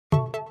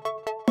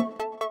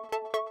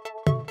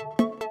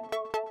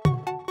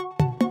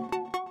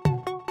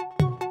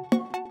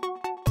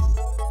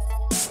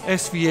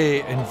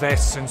SVA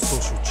invests in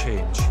social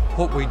change.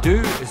 What we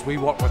do is we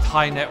work with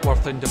high net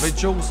worth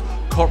individuals,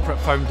 corporate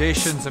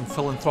foundations and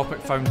philanthropic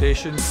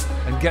foundations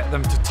and get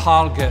them to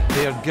target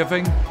their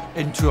giving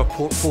into a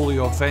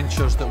portfolio of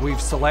ventures that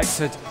we've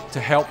selected to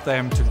help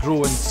them to grow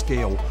and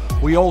scale.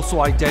 We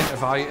also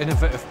identify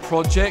innovative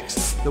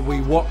projects that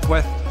we work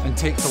with and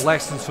take the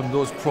lessons from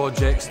those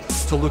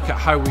projects to look at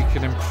how we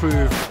can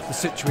improve the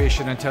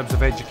situation in terms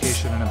of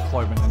education and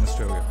employment in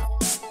Australia.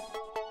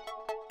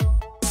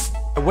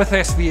 With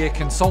SVA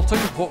Consulting,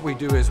 what we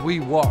do is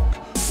we work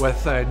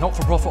with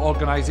not-for-profit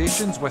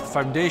organisations, with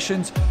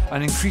foundations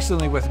and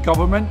increasingly with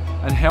government,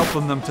 and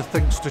helping them to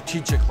think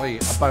strategically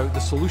about the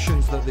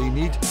solutions that they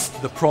need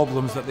to the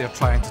problems that they're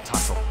trying to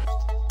tackle.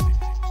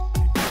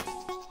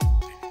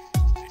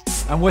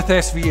 And with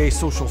SVA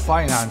Social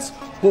Finance,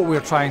 what we're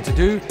trying to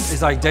do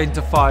is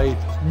identify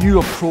new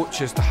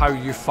approaches to how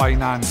you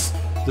finance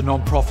the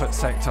non-profit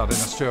sector in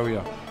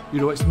Australia. You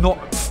know, it's not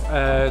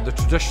the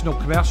traditional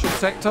commercial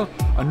sector,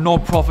 and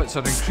non-profits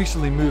are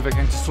increasingly moving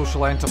into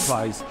social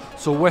enterprise.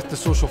 So with the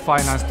social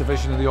finance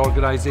division of the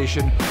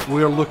organisation,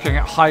 we're looking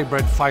at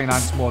hybrid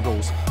finance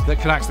models that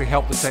can actually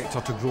help the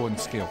sector to grow and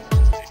scale.